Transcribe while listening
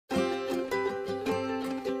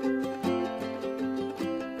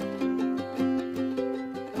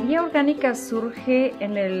Vía Orgánica surge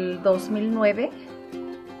en el 2009.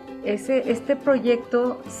 Este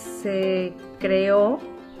proyecto se creó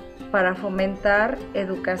para fomentar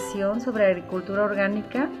educación sobre agricultura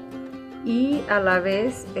orgánica y a la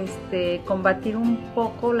vez combatir un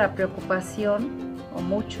poco la preocupación, o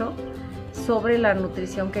mucho, sobre la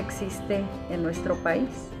nutrición que existe en nuestro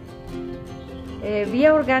país.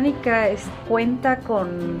 Vía Orgánica cuenta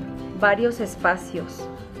con varios espacios.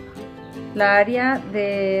 La área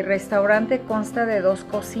de restaurante consta de 2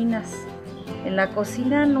 cocinas. En la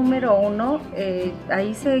cocina número 1,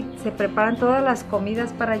 ahí se preparan todas las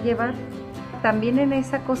comidas para llevar. También en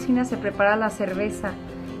esa cocina se prepara la cerveza.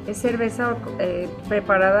 Es cerveza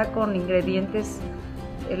preparada con ingredientes,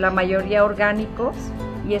 la mayoría orgánicos,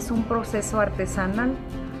 y es un proceso artesanal.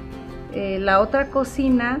 La otra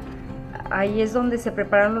cocina, ahí es donde se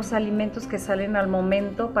preparan los alimentos que salen al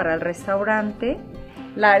momento para el restaurante.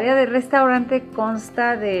 La área del restaurante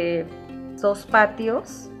consta de 2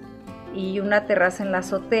 patios y una terraza en la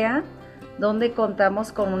azotea, donde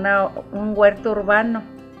contamos con un huerto urbano,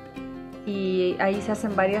 y ahí se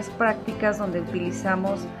hacen varias prácticas donde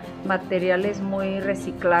utilizamos materiales muy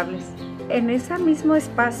reciclables. En ese mismo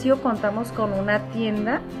espacio contamos con una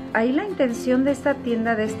tienda. Ahí la intención de esta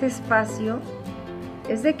tienda, de este espacio,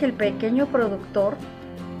 es de que el pequeño productor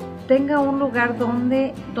tenga un lugar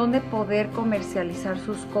donde poder comercializar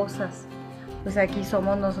sus cosas. Pues aquí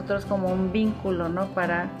somos nosotros como un vínculo, ¿no?,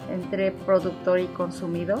 entre productor y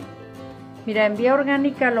consumidor. Mira, en Vía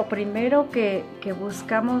Orgánica lo primero que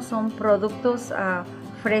buscamos son productos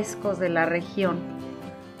frescos de la región,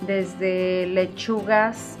 desde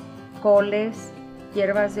lechugas, coles,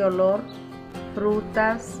 hierbas de olor,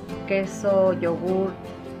 frutas, queso, yogur,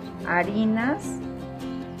 harinas,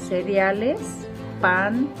 cereales,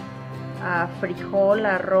 pan, frijol,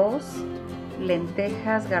 arroz,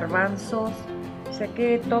 lentejas, garbanzos. O sea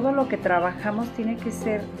que todo lo que trabajamos tiene que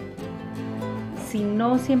ser, si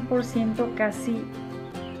no 100%, casi,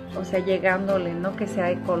 o sea, llegándole, ¿no?, que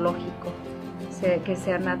sea ecológico, que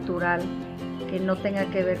sea natural, que no tenga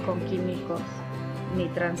que ver con químicos ni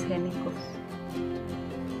transgénicos.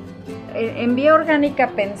 En Vía Orgánica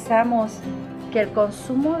pensamos que el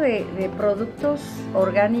consumo de productos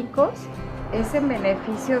orgánicos es en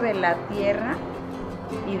beneficio de la tierra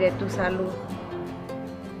y de tu salud.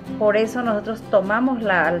 Por eso nosotros tomamos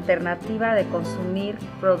la alternativa de consumir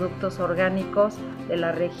productos orgánicos de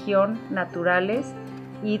la región, naturales,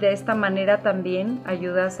 y de esta manera también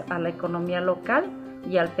ayudas a la economía local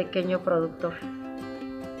y al pequeño productor.